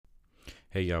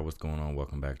Hey y'all, what's going on?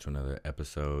 Welcome back to another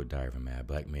episode, Diary of a Mad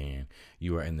Black Man.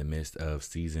 You are in the midst of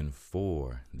season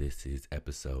 4. This is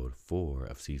episode 4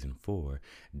 of season 4,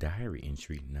 diary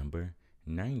entry number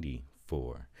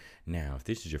 94. Now, if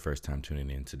this is your first time tuning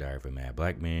in to Diary of a Mad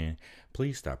Black Man,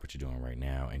 please stop what you're doing right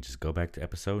now and just go back to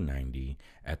episode 90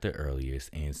 at the earliest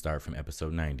and start from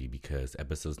episode 90 because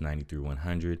episodes 90 through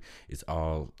 100 is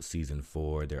all season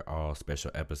 4. They're all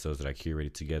special episodes that I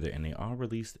curated together and they all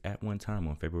released at one time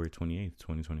on February 28th,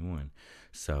 2021.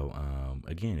 So,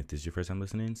 again, if this is your first time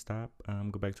listening, stop,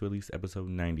 go back to at least episode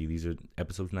 90. These are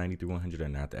episodes 90 through 100 are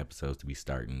not the episodes to be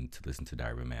starting to listen to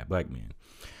Diary of a Mad Black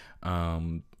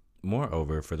Man.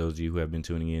 Moreover, for those of you who have been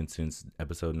tuning in since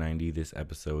episode 90, this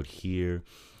episode here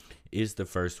is the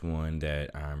first one that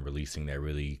I'm releasing that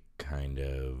really kind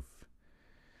of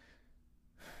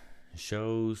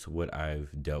shows what I've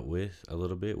dealt with a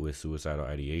little bit with suicidal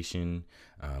ideation.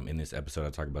 In this episode, I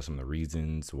talk about some of the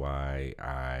reasons why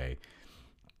I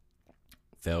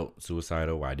felt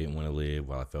suicidal, why I didn't want to live,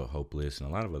 why I felt hopeless, and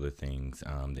a lot of other things.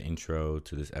 The intro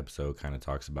to this episode kind of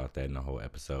talks about that, and the whole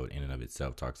episode in and of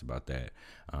itself talks about that.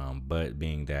 But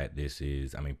being that this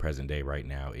is, present day right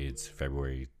now, it's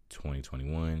February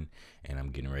 2021, and I'm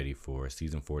getting ready for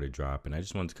season 4 to drop, and I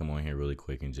just wanted to come on here really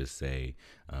quick and just say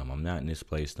I'm not in this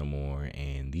place no more,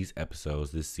 and these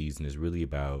episodes, this season is really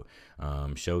about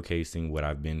showcasing what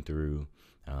I've been through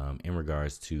in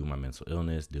regards to my mental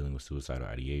illness, dealing with suicidal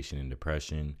ideation and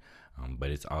depression, but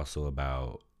it's also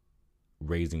about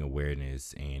raising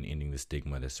awareness and ending the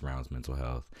stigma that surrounds mental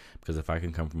health. Because if I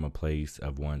can come from a place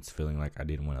of once feeling like I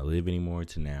didn't want to live anymore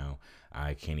to now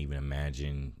I can't even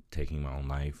imagine taking my own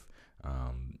life,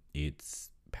 it's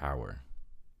power.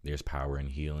 There's power in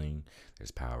healing.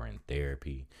 There's power in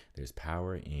therapy. There's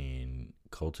power in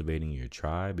cultivating your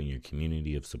tribe and your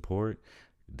community of support.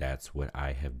 That's what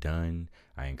I have done.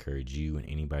 I encourage you and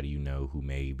anybody you know who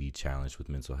may be challenged with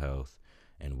mental health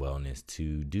and wellness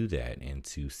to do that and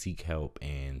to seek help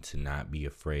and to not be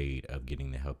afraid of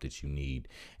getting the help that you need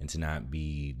and to not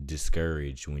be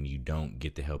discouraged when you don't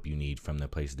get the help you need from the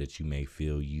place that you may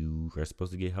feel you are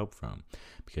supposed to get help from.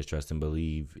 Because trust and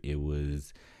believe, it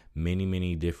was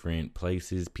many different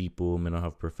places, people, mental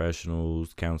health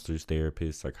professionals, counselors,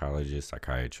 therapists, psychologists,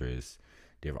 psychiatrists,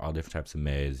 all different types of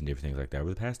meds and different things like that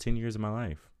over the past 10 years of my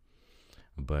life.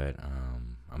 But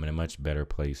I'm in a much better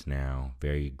place now.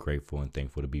 Very grateful and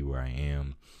thankful to be where I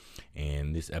am.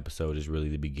 And this episode is really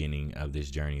the beginning of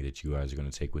this journey that you guys are going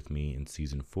to take with me in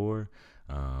season 4.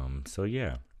 So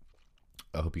yeah,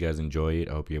 I hope you guys enjoy it.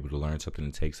 I hope you're able to learn something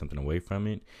and take something away from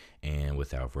it. And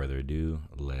without further ado,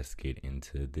 let's get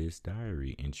into this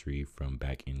diary entry from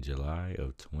back in July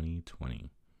of 2020.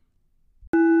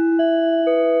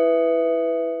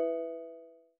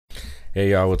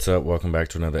 Hey y'all, what's up? Welcome back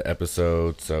to another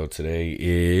episode. So today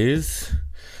is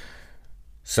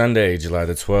Sunday, July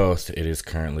the 12th. It is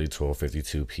currently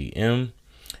 12:52 p.m.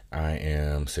 I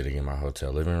am sitting in my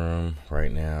hotel living room right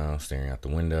now, staring out the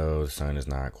window. The sun is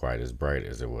not quite as bright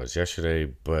as it was yesterday,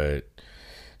 but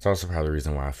it's also probably the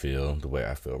reason why I feel the way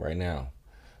I feel right now.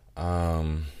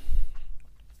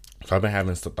 So I've been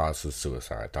having some thoughts of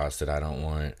suicide, thoughts that I don't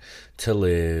want to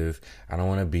live. I don't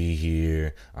want to be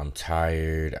here. I'm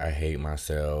tired. I hate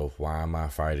myself. Why am I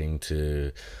fighting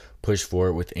to push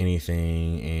forward with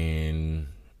anything? And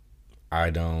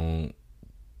I don't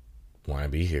want to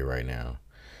be here right now.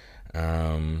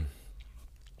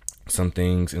 Some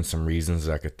things and some reasons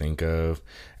that I could think of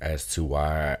as to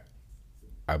why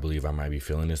I believe I might be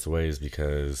feeling this way is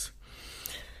because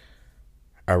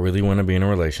I really want to be in a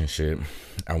relationship.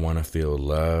 I want to feel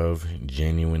love,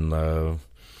 genuine love.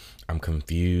 I'm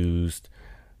confused.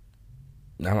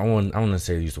 I don't want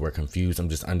to use the word confused. I'm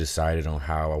just undecided on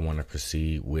how I want to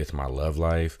proceed with my love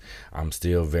life. I'm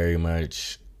still very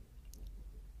much,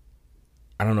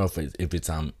 I don't know if it's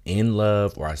I'm in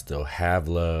love or I still have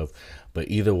love, but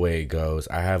either way it goes,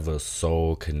 I have a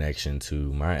soul connection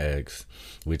to my ex,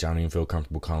 which I don't even feel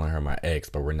comfortable calling her my ex,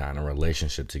 but we're not in a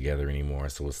relationship together anymore.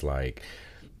 So it's like,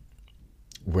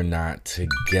 we're not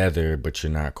together, but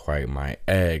you're not quite my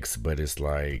ex. But it's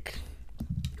like,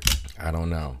 I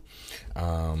don't know.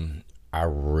 I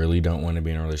really don't want to be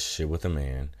in a relationship with a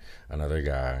man, another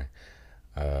guy.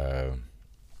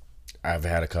 I've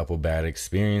had a couple bad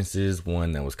experiences,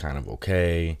 one that was kind of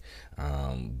okay.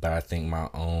 But I think my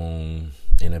own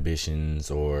inhibitions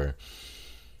or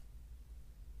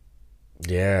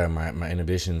my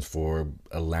inhibitions for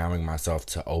allowing myself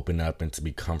to open up and to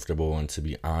be comfortable and to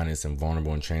be honest and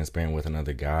vulnerable and transparent with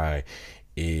another guy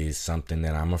is something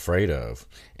that I'm afraid of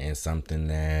and something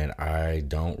that I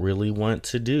don't really want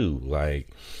to do. Like,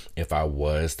 if I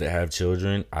was to have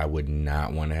children, I would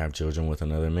not want to have children with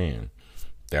another man.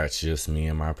 That's just me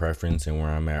and my preference and where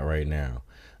I'm at right now.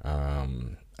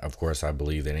 Of course, I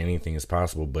believe that anything is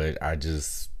possible, but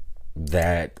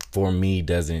that for me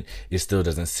it still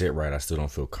doesn't sit right. I still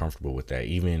don't feel comfortable with that.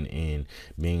 Even in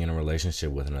being in a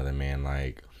relationship with another man,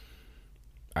 like,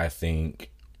 I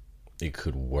think it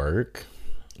could work,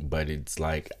 but it's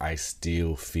like I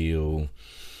still feel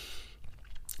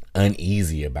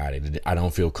uneasy about it. I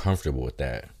don't feel comfortable with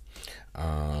that.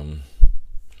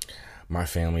 My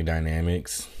family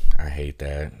dynamics, I hate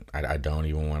that. I don't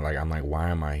even want, like, I'm like, why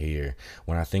am I here?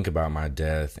 When I think about my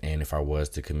death and if I was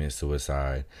to commit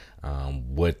suicide,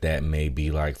 what that may be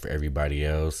like for everybody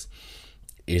else,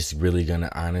 it's really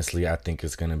gonna, honestly, I think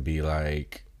it's gonna be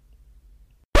like,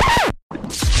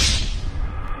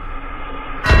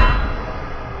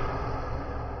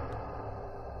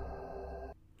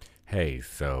 hey,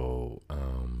 so,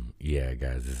 yeah,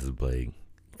 guys, this is Blake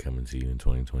coming to you in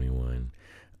 2021,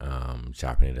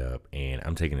 chopping it up, and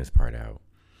I'm taking this part out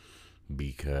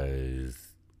because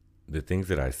the things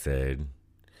that I said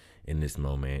in this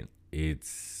moment,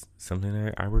 it's something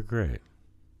that I regret.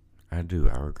 I do.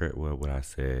 I regret what I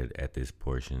said at this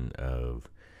portion of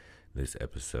this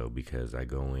episode because I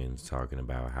go in talking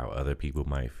about how other people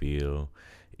might feel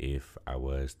if I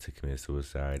was to commit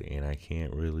suicide, and I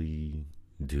can't really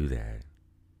do that.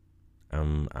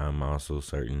 I'm also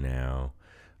certain now,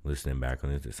 listening back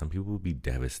on this, that some people will be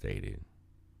devastated,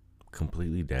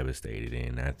 completely devastated.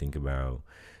 And I think about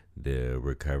the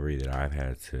recovery that I've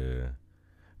had to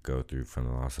go through from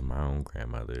the loss of my own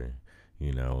grandmother,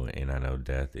 and I know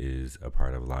death is a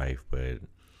part of life, but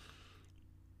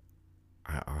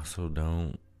I also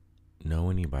don't know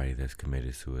anybody that's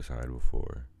committed suicide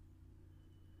before.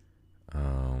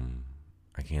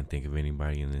 I can't think of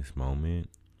anybody in this moment,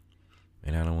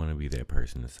 and I don't want to be that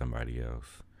person to somebody else.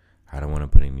 I don't want to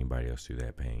put anybody else through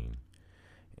that pain.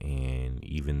 And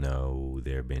even though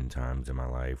there have been times in my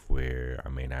life where I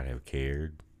may not have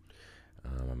cared,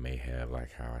 I may have,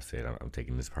 like how I said, I'm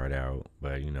taking this part out,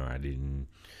 but, I didn't,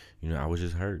 I was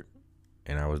just hurt,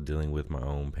 and I was dealing with my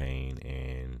own pain,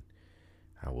 and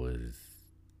I was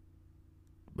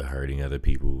hurting other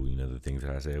people. The things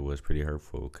that I said was pretty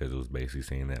hurtful because it was basically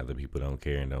saying that other people don't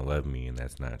care and don't love me, and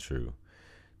that's not true.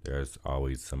 There's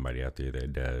always somebody out there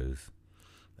that does.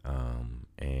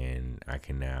 And I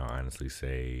can now honestly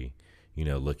say,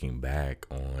 looking back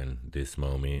on this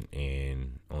moment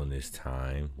and on this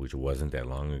time, which wasn't that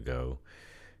long ago,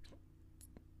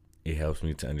 it helps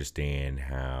me to understand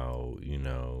how,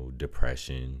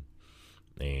 depression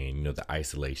and, the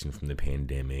isolation from the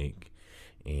pandemic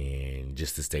and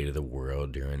just the state of the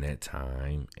world during that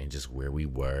time and just where we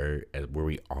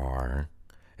are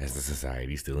as a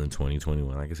society still in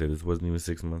 2021. Like I said, this wasn't even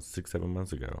 7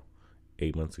 months ago,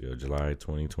 8 months ago, July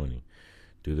 2020.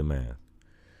 Do the math.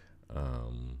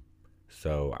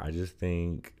 So I just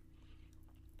think,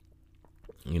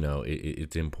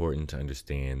 it's important to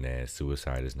understand that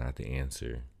suicide is not the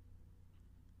answer.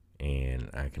 And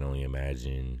I can only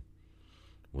imagine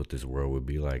what this world would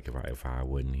be like if I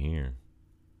wasn't here.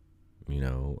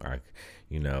 I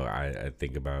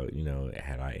think about,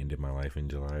 had I ended my life in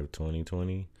July of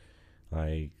 2020,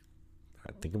 like,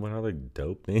 I think about all the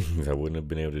dope things I wouldn't have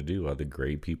been able to do, all the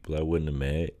great people I wouldn't have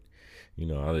met,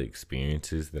 all the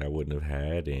experiences that I wouldn't have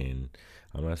had. And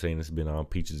I'm not saying it's been all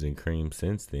peaches and cream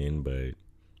since then, but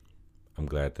I'm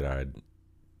glad that I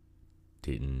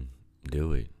didn't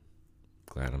do it.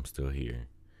 Glad I'm still here.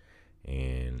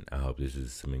 And I hope this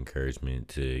is some encouragement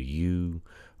to you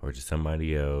or to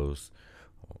somebody else.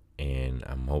 And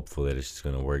I'm hopeful that it's just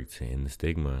going to work to end the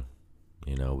stigma.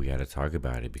 We got to talk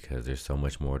about it because there's so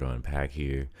much more to unpack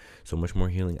here. So much more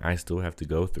healing I still have to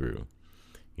go through.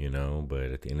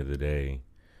 But at the end of the day,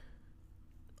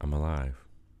 I'm alive.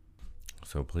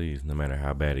 So please, no matter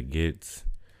how bad it gets,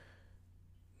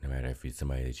 no matter if it's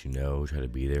somebody that you know, try to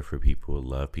be there for people,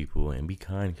 love people, and be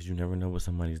kind because you never know what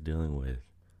somebody's dealing with.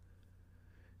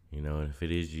 And if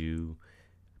it is you,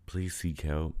 please seek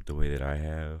help the way that I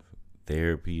have.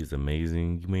 Therapy is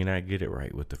amazing. You may not get it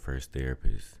right with the first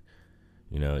therapist.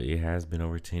 It has been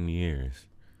over 10 years,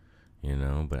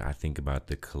 but I think about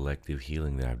the collective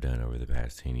healing that I've done over the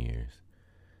past 10 years.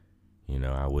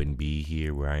 I wouldn't be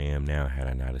here where I am now had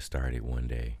I not have started one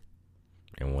day.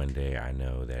 And one day I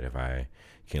know that if I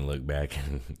can look back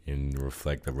and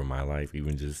reflect over my life,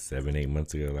 even just 7-8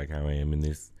 months ago, like how I am in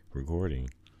this recording,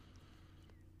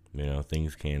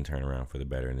 things can turn around for the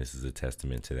better. And this is a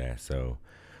testament to that. So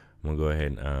I'm going to go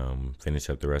ahead and finish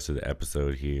up the rest of the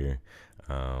episode here.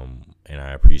 And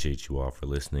I appreciate you all for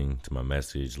listening to my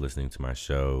message, listening to my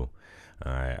show.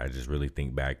 I just really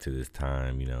think back to this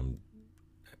time,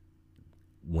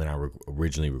 when I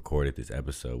originally recorded this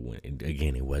episode,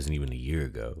 again, it wasn't even a year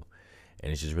ago.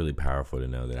 And it's just really powerful to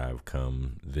know that I've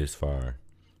come this far,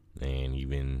 and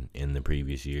even in the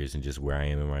previous years and just where I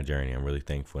am in my journey, I'm really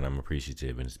thankful and I'm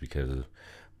appreciative. And it's because of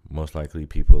most likely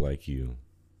people like you,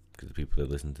 because people that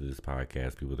listen to this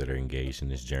podcast, people that are engaged in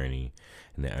this journey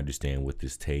and that understand what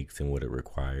this takes and what it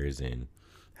requires, and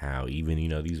how even,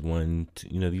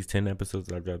 these 10 episodes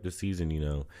that I've dropped this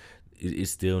season,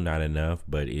 it's still not enough,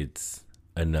 but it's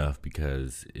enough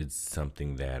because it's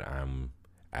something that I'm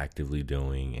actively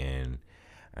doing. And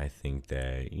I think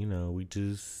that,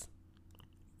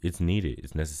 it's needed.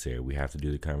 It's necessary. We have to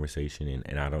do the conversation,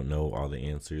 and I don't know all the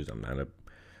answers. I'm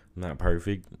not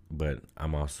perfect, but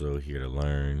I'm also here to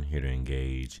learn, here to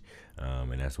engage.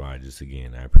 And that's why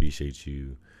I appreciate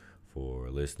you for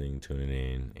listening, tuning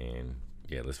in, and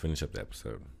yeah, let's finish up the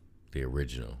episode. The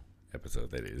original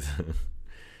episode, that is.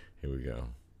 Here we go.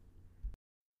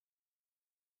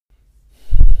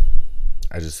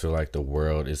 I just feel like the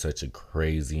world is such a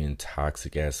crazy and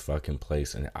toxic ass fucking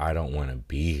place, and I don't want to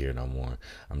be here no more.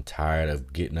 I'm tired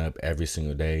of getting up every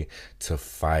single day to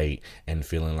fight and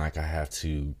feeling like I have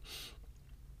to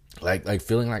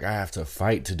feeling like I have to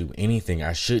fight to do anything.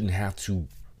 I shouldn't have to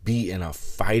be in a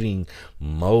fighting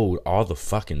mode all the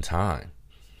fucking time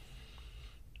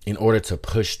in order to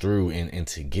push through and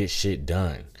to get shit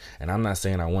done. And I'm not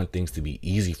saying I want things to be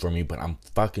easy for me, but I'm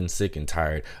fucking sick and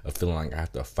tired of feeling like I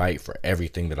have to fight for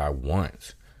everything that I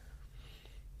want.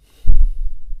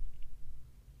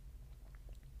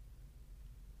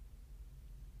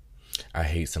 I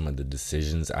hate some of the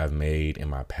decisions I've made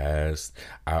in my past.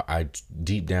 I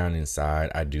deep down inside,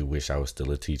 I do wish I was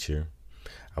still a teacher.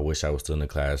 I wish I was still in the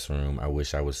classroom. I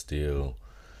wish I was still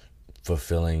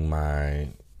fulfilling my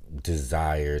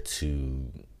desire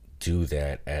to do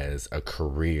that as a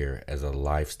career, as a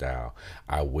lifestyle.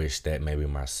 I wish that maybe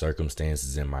my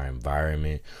circumstances and my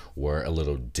environment were a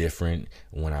little different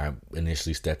when I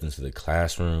initially stepped into the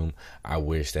classroom. I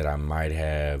wish that I might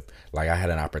have, I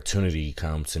had an opportunity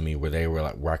come to me where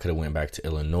where I could have went back to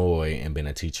Illinois and been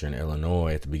a teacher in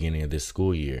Illinois at the beginning of this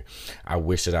school year. I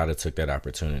wish that I'd have took that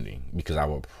opportunity, because I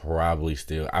would probably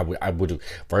still, I would have,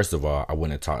 first of all, I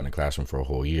wouldn't have taught in the classroom for a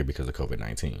whole year because of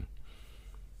COVID-19.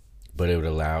 But it would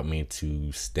allow me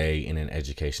to stay in an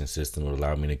education system. It would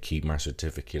allow me to keep my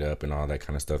certificate up and all that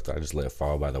kind of stuff that I just let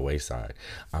fall by the wayside.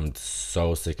 I'm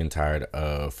so sick and tired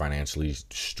of financially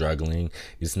struggling.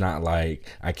 It's not like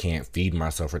I can't feed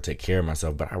myself or take care of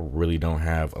myself, but I really don't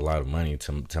have a lot of money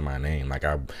to my name.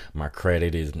 My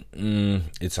credit is,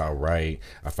 it's all right.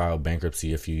 I filed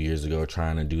bankruptcy a few years ago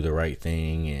trying to do the right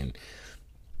thing, and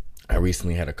I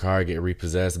recently had a car get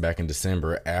repossessed back in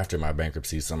December after my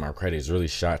bankruptcy, so my credit is really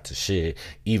shot to shit,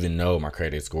 even though my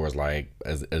credit score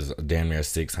is as damn near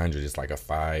 600. It's like a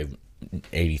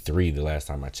 583 the last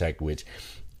time I checked, which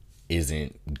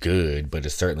isn't good, but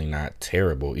it's certainly not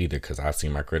terrible either, because I've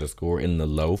seen my credit score in the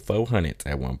low 400s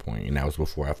at one point, and that was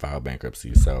before I filed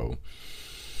bankruptcy. So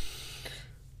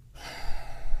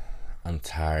I'm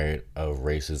tired of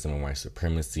racism and white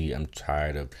supremacy. I'm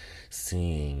tired of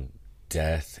seeing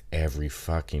death every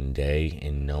fucking day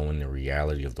and knowing the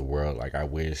reality of the world.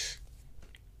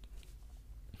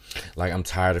 I'm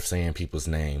tired of saying people's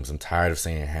names. I'm tired of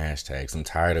saying hashtags. I'm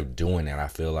tired of doing that. I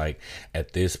feel like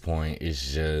at this point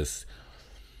it's just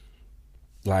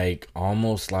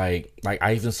almost like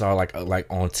I even saw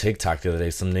on TikTok the other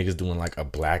day, some niggas doing a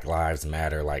Black Lives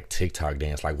Matter TikTok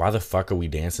dance. Why the fuck are we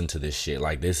dancing to this shit?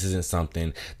 This isn't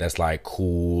something that's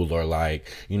cool, or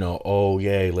oh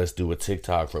yay, let's do a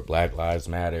TikTok for Black Lives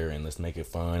Matter and let's make it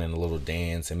fun and a little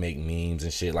dance and make memes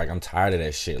and shit. I'm tired of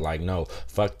that shit. No,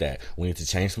 fuck that. We need to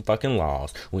change some fucking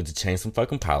laws. We need to change some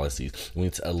fucking policies. We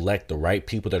need to elect the right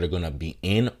people that are gonna be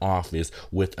in office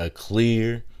with a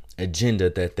clear agenda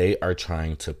that they are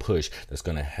trying to push, that's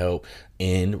going to help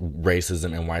end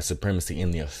racism and white supremacy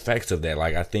and the effects of that.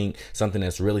 I think something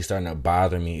that's really starting to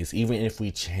bother me is, even if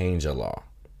we change a law,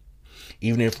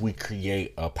 even if we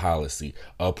create a policy,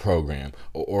 a program,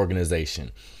 or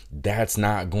organization, that's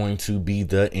not going to be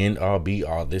the end all be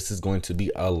all. This is going to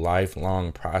be a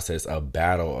lifelong process, a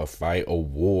battle, a fight, a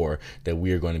war that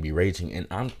we are going to be raging. And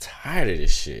I'm tired of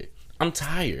this shit. I'm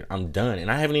tired. I'm done. And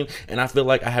I feel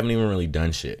like I haven't even really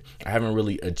done shit. I haven't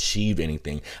really achieved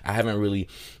anything. I haven't really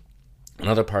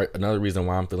Another reason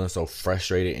why I'm feeling so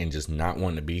frustrated and just not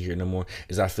wanting to be here no more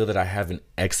is I feel that I haven't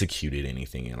executed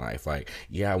anything in life. Like,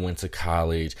 yeah, I went to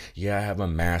college. Yeah, I have a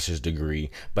master's degree.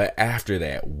 But after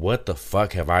that, what the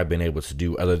fuck have I been able to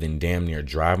do other than damn near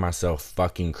drive myself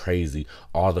fucking crazy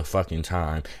all the fucking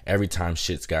time, every time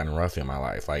shit's gotten rough in my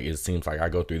life? Like, it seems like I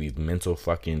go through these mental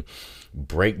fucking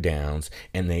breakdowns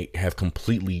and they have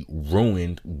completely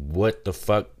ruined what the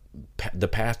fuck, the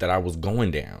path that I was going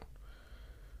down.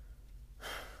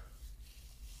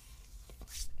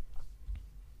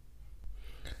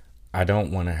 I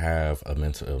don't want to have a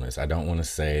mental illness. I don't want to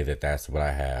say that that's what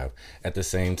I have. At the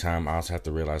same time, I also have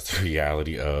to realize the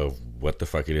reality of what the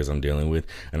fuck it is I'm dealing with.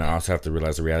 And I also have to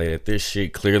realize the reality that this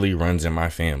shit clearly runs in my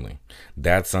family.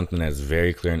 That's something that's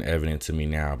very clear and evident to me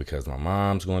now because my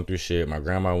mom's going through shit. My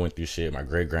grandma went through shit. My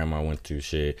great grandma went through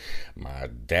shit. My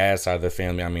dad's side of the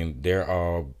family, I mean, they're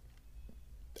all,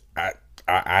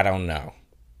 I don't know.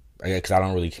 Because I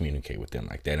don't really communicate with them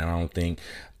like that. And I don't think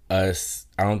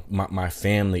my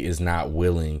family is not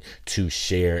willing to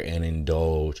share and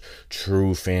indulge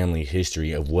true family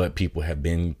history of what people have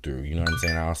been through. You know what I'm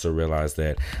saying? I also realize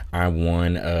that I'm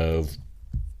one of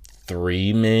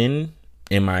 3 men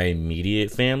in my immediate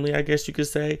family, I guess you could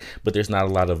say, but there's not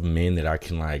a lot of men that I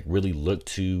can like really look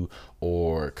to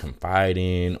or confide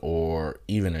in or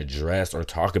even address or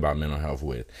talk about mental health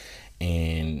with.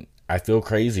 And I feel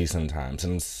crazy sometimes,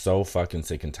 and I'm so fucking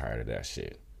sick and tired of that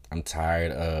shit. I'm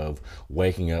tired of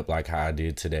waking up like how I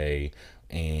did today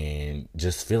and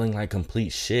just feeling like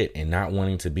complete shit and not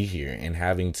wanting to be here and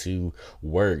having to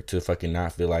work to fucking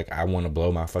not feel like I want to blow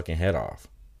my fucking head off.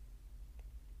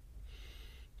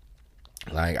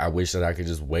 Like, I wish that I could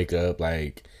just wake up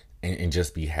like and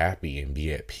just be happy and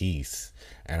be at peace.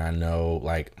 And I know,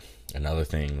 like, another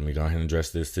thing, let me go ahead and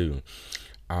address this too.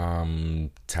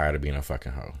 I'm tired of being a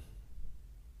fucking hoe.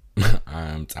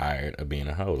 I'm tired of being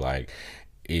a hoe. Like,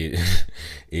 it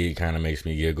it kind of makes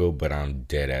me giggle, but I'm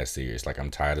dead ass serious. Like,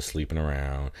 I'm tired of sleeping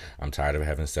around. I'm tired of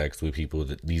having sex with people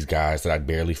these guys that I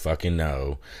barely fucking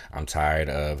know. I'm tired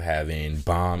of having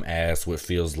bomb ass what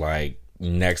feels like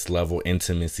next level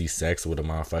intimacy sex with a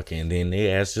motherfucker, and then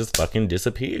their ass just fucking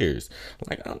disappears.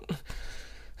 Like,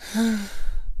 I'm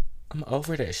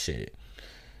over that shit.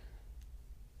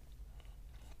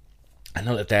 I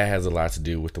know that has a lot to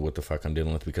do with what the fuck I'm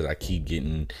dealing with because I keep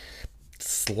getting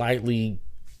slightly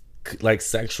like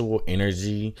sexual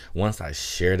energy once I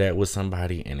share that with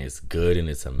somebody and it's good and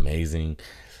it's amazing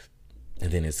and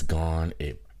then it's gone.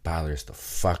 It bothers the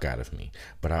fuck out of me.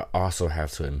 But I also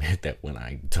have to admit that when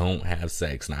I don't have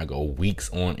sex and I go weeks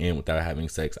on end without having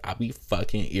sex, I be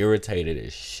fucking irritated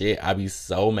as shit. I be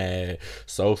so mad,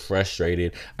 so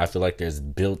frustrated. I feel like there's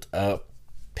built up,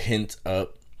 pent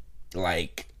up,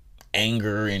 like,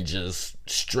 anger and just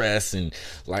stress, and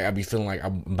like I be feeling like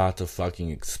I'm about to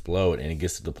fucking explode. And it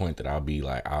gets to the point that I'll be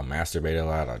like, I'll masturbate a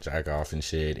lot, I'll jack off and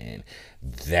shit, and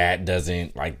that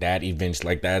doesn't, like, that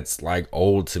eventually, like, that's like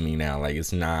old to me now. Like,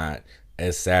 it's not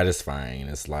as satisfying.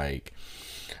 It's like,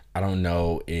 I don't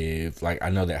know if, like, I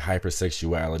know that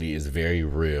hypersexuality is very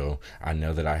real. I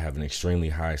know that I have an extremely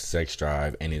high sex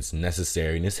drive and it's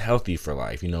necessary and it's healthy for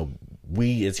life. You know,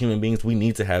 we as human beings, we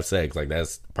need to have sex. Like,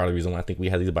 that's part of the reason why I think we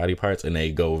have these body parts and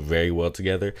they go very well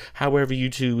together. However you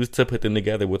choose to put them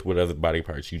together with whatever body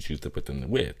parts you choose to put them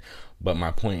with. But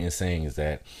my point in saying is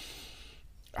that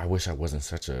I wish I wasn't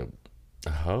such a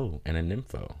hoe and a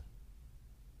nympho.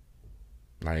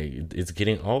 Like, it's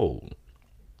getting old.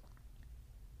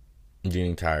 I'm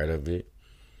getting tired of it.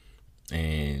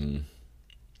 And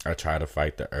I try to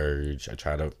fight the urge. I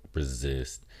try to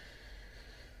resist.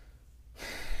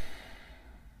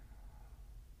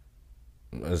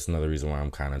 That's another reason why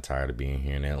I'm kind of tired of being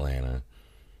here in Atlanta.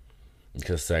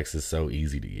 Because sex is so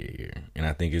easy to get here. And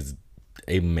I think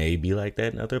it may be like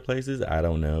that in other places. I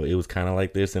don't know. It was kind of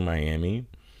like this in Miami.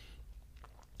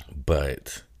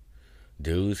 But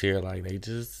dudes here, like, they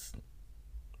just,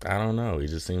 I don't know. It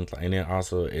just seems like, and then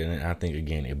also, and I think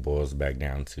again, it boils back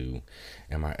down to,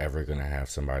 am I ever going to have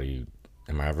somebody,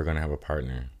 am I ever going to have a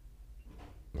partner?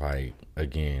 Like,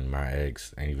 again, my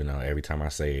ex, and even though every time I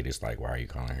say it, it's like, why are you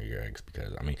calling her your ex?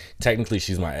 Because, I mean, technically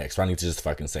she's my ex, so I need to just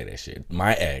fucking say that shit.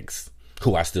 My ex,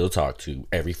 who I still talk to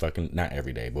every fucking, not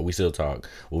every day, but we still talk.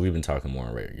 Well, we've been talking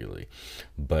more regularly.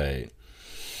 But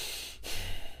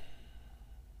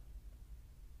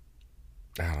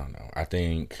I don't know. I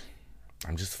think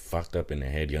I'm just fucked up in the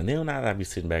head, yo. And then I'd be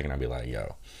sitting back and I'd be like,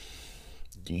 yo,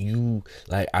 you,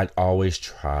 like, I always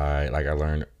try, like, I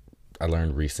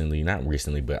learned recently, not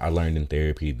recently, but I learned in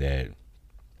therapy that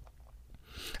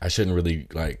I shouldn't really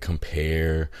like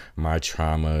compare my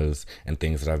traumas and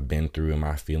things that I've been through and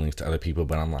my feelings to other people.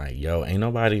 But I'm like, yo, ain't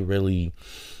nobody really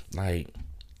like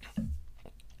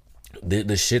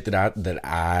the shit that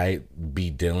I be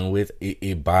dealing with.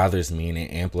 It bothers me and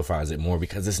it amplifies it more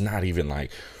because it's not even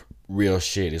like real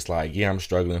shit. It's like, yeah, I'm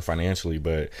struggling financially,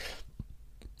 but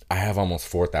I have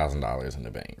almost $4,000 in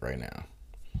the bank right now.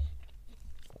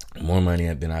 More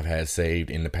money than I've had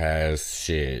saved in the past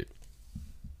shit.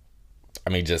 I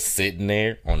mean, just sitting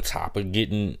there on top of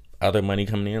getting other money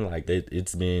coming in, like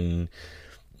it's been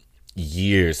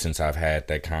years since I've had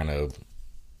that kind of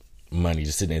money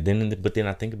just sitting there. But then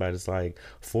I think about it, it's like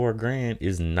 $4,000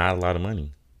 is not a lot of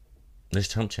money. It's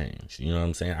chump change. You know what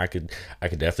I'm saying? I could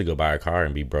definitely go buy a car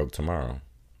and be broke tomorrow.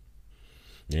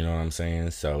 You know what I'm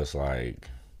saying? So it's like,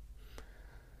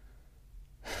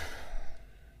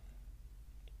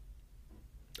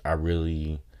 I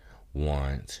really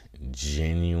want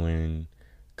genuine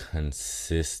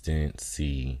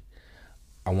consistency.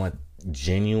 I want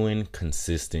genuine,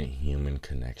 consistent human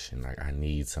connection. Like, I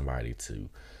need somebody to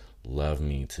love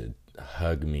me, to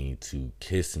hug me, to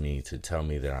kiss me, to tell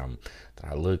me that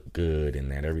I look good and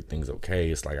that everything's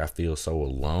okay. It's like I feel so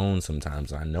alone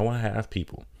sometimes. I know I have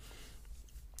people,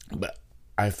 but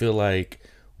I feel like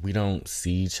we don't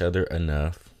see each other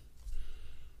enough.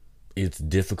 It's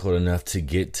difficult enough to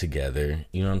get together.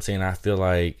 You know what I'm saying? I feel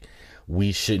like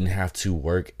we shouldn't have to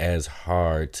work as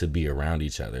hard to be around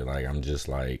each other. Like, I'm just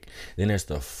like, then there's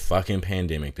the fucking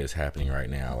pandemic that's happening right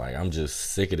now. Like, I'm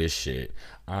just sick of this shit.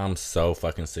 I'm so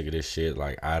fucking sick of this shit.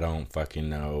 Like, I don't fucking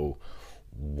know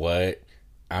what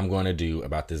I'm going to do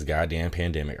about this goddamn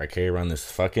pandemic. I carry around this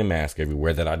fucking mask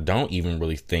everywhere that I don't even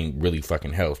really think really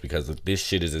fucking helps, because this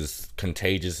shit is as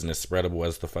contagious and as spreadable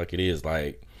as the fuck it is.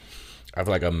 Like, I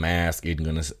feel like a mask isn't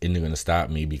gonna stop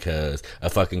me, because a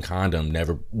fucking condom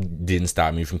didn't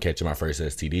stop me from catching my first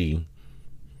STD.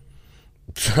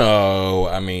 So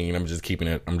I mean, I'm just keeping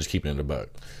it a buck.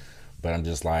 But I'm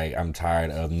just like, I'm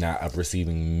tired of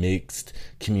receiving mixed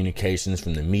communications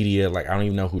from the media. Like, I don't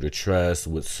even know who to trust,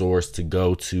 what source to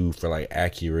go to for like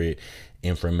accurate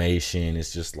information.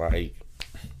 It's just like,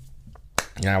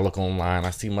 and I look online, I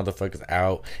see motherfuckers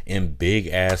out in big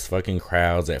ass fucking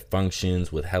crowds at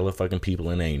functions with hella fucking people,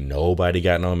 and ain't nobody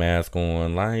got no mask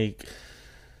on. Like,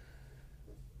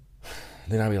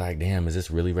 then I'll be like, damn, is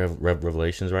this really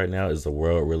Revelations right now? Is the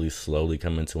world really slowly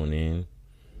coming to an end?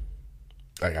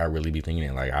 Like, I really be thinking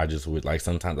it. Like, I just would, like,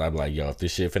 sometimes I'd be like, yo, if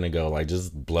this shit finna go, like,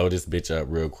 just blow this bitch up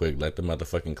real quick. Let the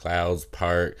motherfucking clouds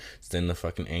part, send the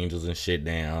fucking angels and shit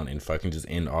down, and fucking just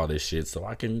end all this shit so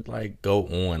I can, like, go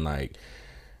on. Like,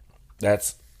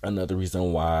 that's another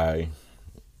reason why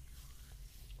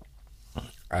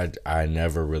I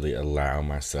never really allow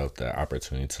myself the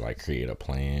opportunity to, like, create a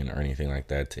plan or anything like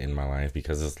that to end my life,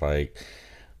 because it's like,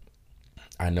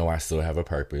 I know I still have a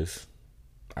purpose.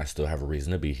 I still have a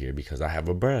reason to be here, because I have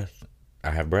a breath. I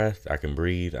have breath. I can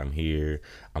breathe. I'm here.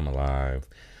 I'm alive.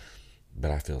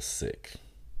 But I feel sick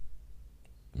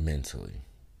mentally.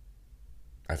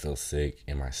 I feel sick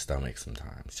in my stomach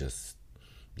sometimes, just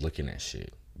looking at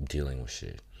shit, dealing with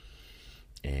shit.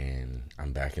 And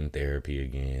I'm back in therapy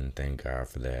again. Thank God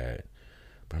for that.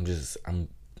 But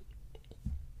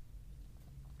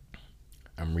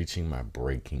I'm reaching my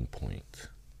breaking point.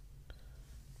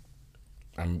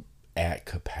 I'm at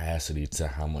capacity to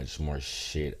how much more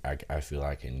shit I feel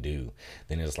I can do.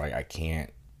 Then it's like, I can't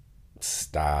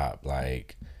stop.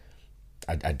 Like,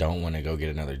 I don't want to go get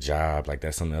another job. Like,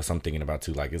 that's something else I'm thinking about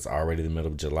too. Like, it's already the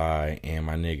middle of July, and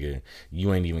my nigga,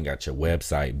 you ain't even got your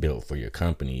website built for your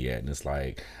company yet. And it's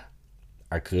like,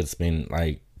 I could spend,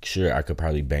 like, sure, I could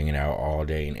probably bang it out all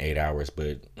day in 8 hours,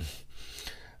 but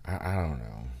I don't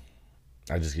know.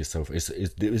 I just get so,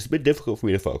 it's been difficult for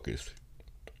me to focus.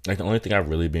 Like, the only thing I've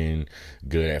really been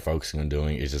good at focusing on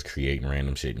doing is just creating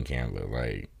random shit in Canva.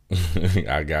 Like,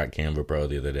 I got Canva Pro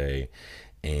the other day,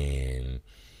 and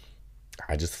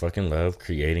I just fucking love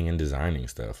creating and designing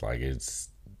stuff. Like, it's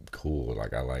cool.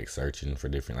 Like, I like searching for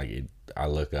different, like, I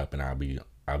look up and I'll be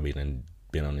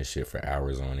been on this shit for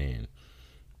hours on end.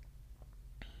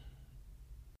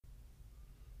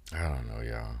 I don't know,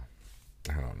 y'all.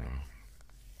 I don't know.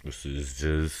 This is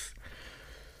just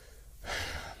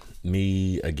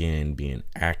me, again, being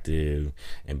active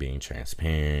and being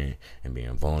transparent and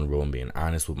being vulnerable and being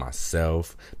honest with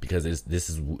myself, because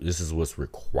this is what's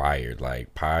required.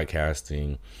 Like,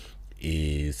 podcasting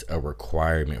is a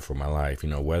requirement for my life. You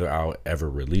know, whether I'll ever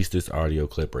release this audio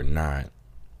clip or not,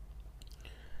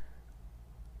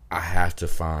 I have to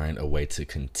find a way to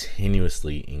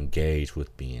continuously engage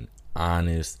with being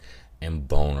honest and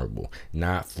vulnerable.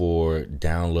 Not for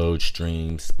download,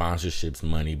 streams, sponsorships,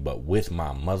 money, but with my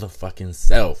motherfucking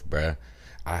self, bruh.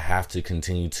 I have to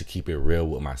continue to keep it real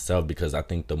with myself, because I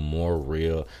think the more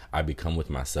real I become with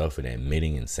myself and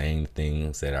admitting and saying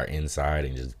things that are inside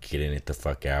and just getting it the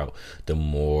fuck out, the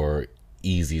more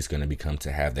easy it's going to become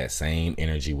to have that same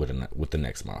energy with the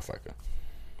next motherfucker.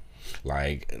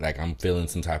 Like I'm feeling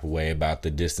some type of way about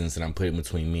the distance that I'm putting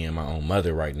between me and my own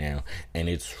mother right now, and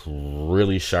it's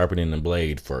really sharpening the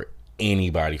blade for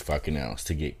anybody fucking else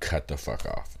to get cut the fuck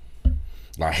off.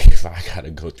 Like, if I gotta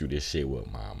go through this shit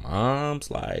with my mom's,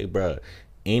 like, bruh,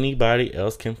 anybody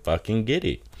else can fucking get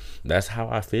it. That's how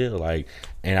I feel. Like,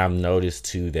 and I've noticed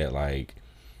too that, like,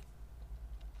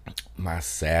 my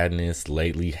sadness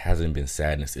lately hasn't been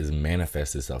sadness. It's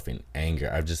manifested itself in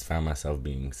anger. I've just found myself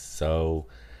being so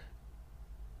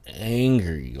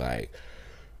angry. Like,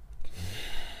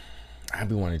 I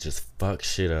be wanting to just fuck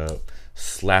shit up,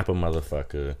 slap a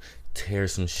motherfucker, tear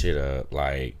some shit up.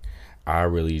 Like, I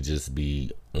really just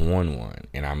be on one,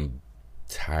 and I'm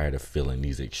tired of feeling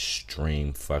these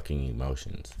extreme fucking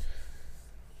emotions.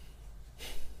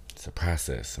 It's a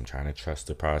process. I'm trying to trust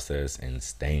the process and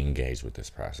stay engaged with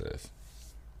this process.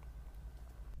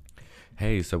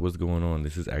 Hey, so what's going on?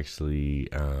 This is actually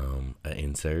an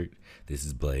insert. This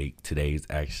is Blake. Today's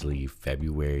actually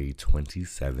February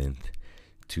 27th,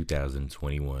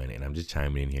 2021, and I'm just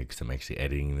chiming in here because I'm actually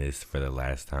editing this for the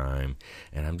last time,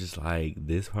 and I'm just like,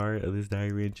 this part of this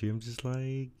diary entry, I'm just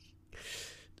like,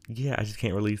 yeah, I just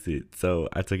can't release it, so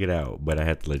I took it out, but I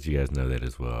had to let you guys know that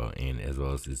as well, and as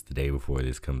well as it's the day before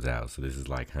this comes out, so this is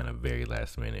like kind of very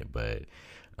last minute, but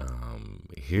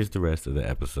here's the rest of the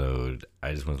episode.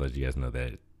 I just want to let you guys know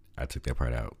that I took that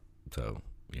part out, so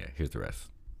yeah, here's the rest.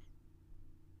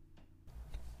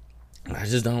 I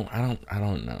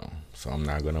don't know. So I'm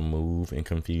not going to move in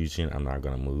confusion. I'm not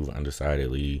going to move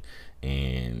undecidedly.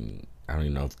 And I don't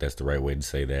even know if that's the right way to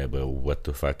say that, but what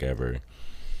the fuck ever.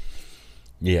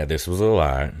 Yeah, this was a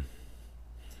lot.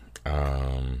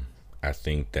 I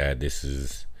think that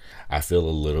I feel a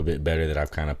little bit better that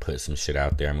I've kind of put some shit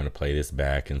out there. I'm going to play this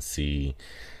back and see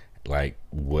like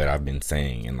what I've been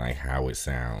saying and like how it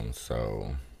sounds.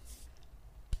 So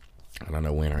I don't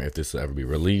know when or if this will ever be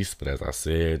released, but as I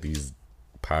said, these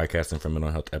podcasting for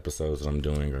mental health episodes that I'm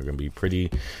doing are going to be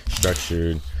pretty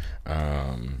structured.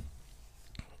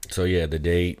 So yeah, the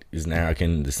date is now,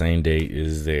 the same date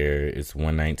is there. It's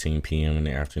 1:19 p.m. in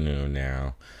the afternoon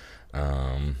now.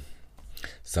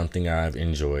 Something I've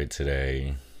enjoyed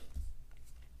today.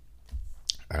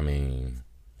 I mean,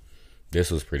 this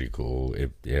was pretty cool.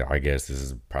 I guess this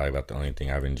is probably about the only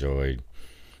thing I've enjoyed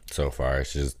so far.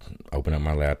 It's just open up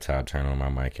my laptop, turn on my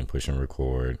mic, and push and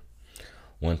record.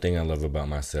 One thing I love about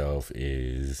myself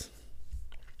is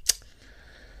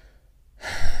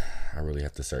I really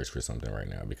have to search for something right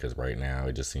now, because right now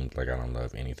it just seems like I don't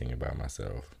love anything about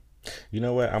myself. You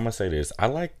know what? I'm gonna say this. I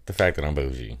like the fact that I'm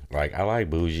bougie. Like, I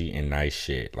like bougie and nice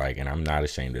shit. Like, and I'm not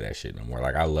ashamed of that shit no more.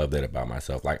 Like, I love that about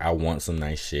myself. Like, I want some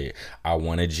nice shit. I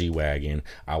want a G-Wagon.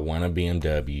 I want a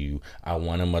BMW. I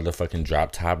want a motherfucking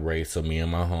drop top race so me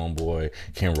and my homeboy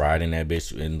can ride in that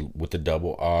bitch with the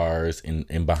double R's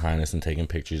and behind us and taking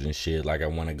pictures and shit. Like, I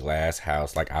want a glass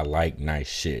house. Like, I like nice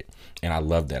shit. And I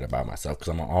love that about myself,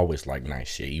 because I'm always like nice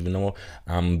shit. Even though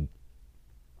I'm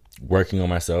working on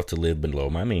myself to live below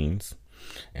my means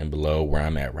and below where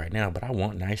I'm at right now, but I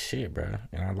want nice shit, bro,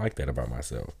 and I like that about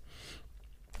myself.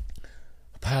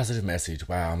 A positive message.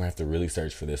 Wow, I'm gonna have to really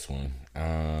search for this one.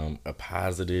 A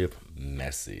positive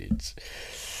message.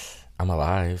 I'm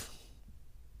alive.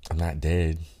 I'm not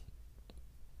dead.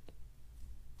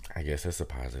 I guess that's a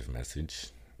positive message.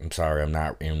 I'm sorry, I'm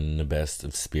not in the best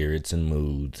of spirits and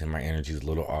moods, and my energy is a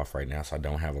little off right now, so I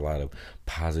don't have a lot of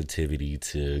positivity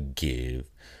to give.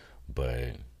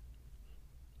 But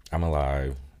I'm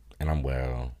alive, and I'm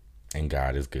well, and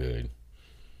God is good.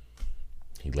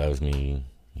 He loves me.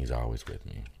 He's always with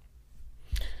me.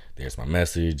 There's my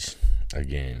message.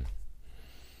 Again,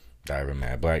 Diary of a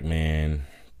Mad Black Man.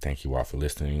 Thank you all for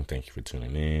listening. Thank you for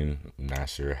tuning in. I'm not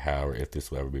sure how or if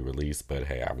this will ever be released, but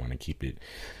hey, I want to keep it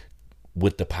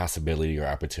with the possibility or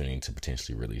opportunity to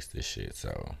potentially release this shit.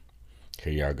 So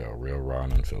here y'all go. Real, raw,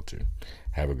 and unfiltered.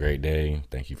 Have a great day.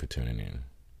 Thank you for tuning in.